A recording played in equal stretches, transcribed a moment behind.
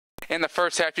in the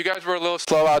first half. You guys were a little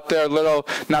slow out there, a little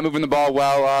not moving the ball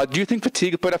well. Do you think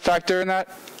fatigue played a factor in that?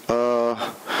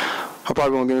 I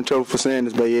probably won't get in trouble for saying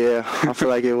this, but yeah, I feel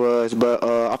like it was. But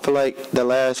I feel like the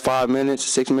last 5 minutes,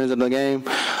 6 minutes of the game,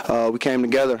 we came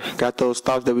together, got those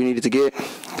stops that we needed to get,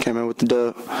 came in with the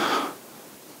dub.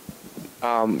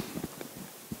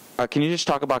 Can you just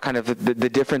talk about kind of the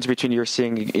difference between you're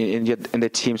seeing in the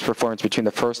team's performance between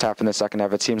the first half and the second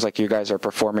half? It seems like you guys are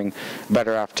performing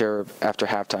better after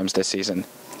halftimes this season.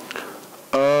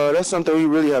 That's something we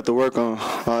really have to work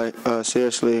on.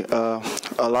 Seriously,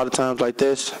 a lot of times like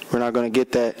this, we're not going to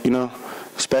get that,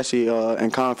 especially in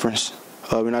conference.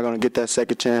 We're not going to get that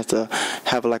second chance to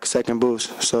have like a second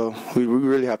boost. So we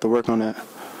really have to work on that.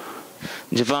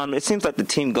 Javon, it seems like the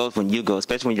team goes when you go,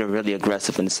 especially when you're really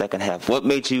aggressive in the second half. What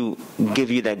made you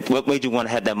What made you want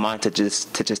to have that mind to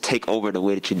just take over the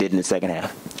way that you did in the second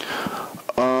half?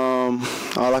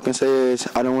 All I can say is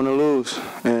I don't want to lose.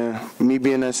 And me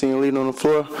being that senior leader on the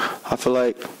floor, I feel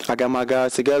like I got my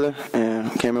guys together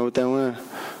and came in with that win.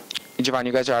 Javon,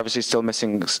 you guys are obviously still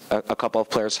missing a couple of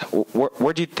players.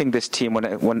 Where do you think this team,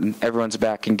 when everyone's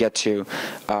back, can get to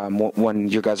when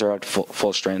you guys are at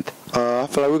full strength? I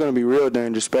feel like we're going to be real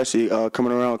dangerous, especially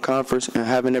coming around conference and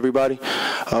having everybody.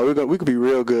 We could be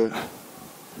real good.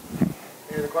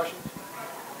 Any other questions?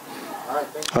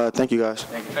 All right, thank you guys.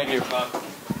 Thank you.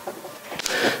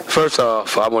 First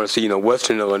off, I want to say,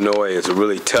 Western Illinois is a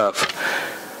really tough,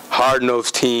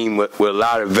 hard-nosed team with a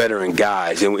lot of veteran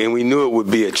guys, and we knew it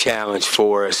would be a challenge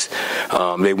for us.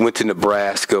 They went to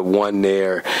Nebraska, won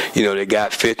there. They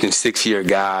got 5th and 6th-year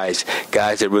guys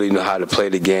that really know how to play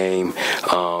the game,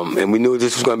 and we knew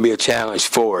this was going to be a challenge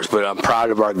for us. But I'm proud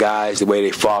of our guys, the way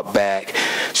they fought back,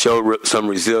 showed some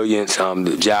resilience,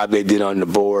 the job they did on the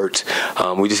boards.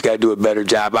 We just got to do a better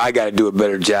job. I got to do a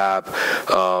better job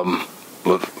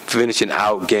finishing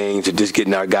out games and just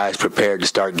getting our guys prepared to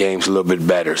start games a little bit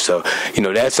better. So,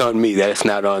 that's on me. That's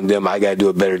not on them. I got to do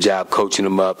a better job coaching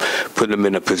them up, putting them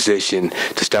in a position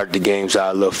to start the games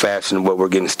out a little faster than what we're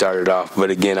getting started off.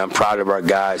 But again, I'm proud of our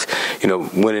guys,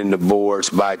 winning the boards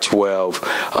by 12.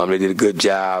 They did a good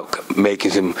job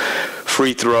making some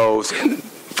free throws and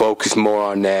focus more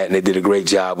on that, and they did a great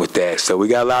job with that. So we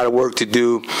got a lot of work to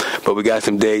do, but we got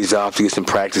some days off to get some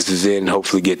practices in and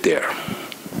hopefully get there.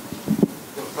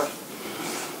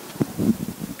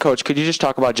 Coach, could you just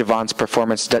talk about Javon's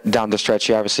performance down the stretch?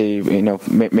 He obviously,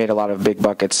 made a lot of big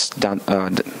buckets down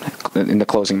in the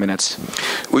closing minutes.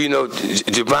 Well,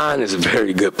 Javon is a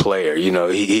very good player.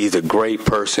 He's a great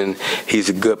person. He's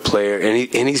a good player,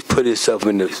 and he's put himself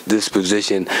in this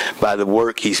position by the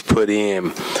work he's put in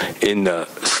the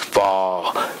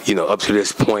fall, up to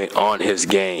this point on his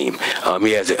game.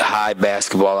 He has a high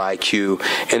basketball IQ,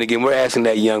 and again, we're asking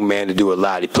that young man to do a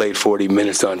lot. He played 40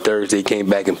 minutes on Thursday. He came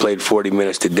back and played 40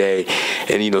 minutes today,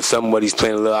 and somewhat he's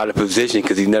playing a little out of position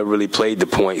because he's never really played the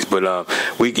points. But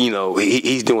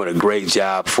he's doing a great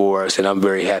job for us, and I'm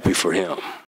very happy for him.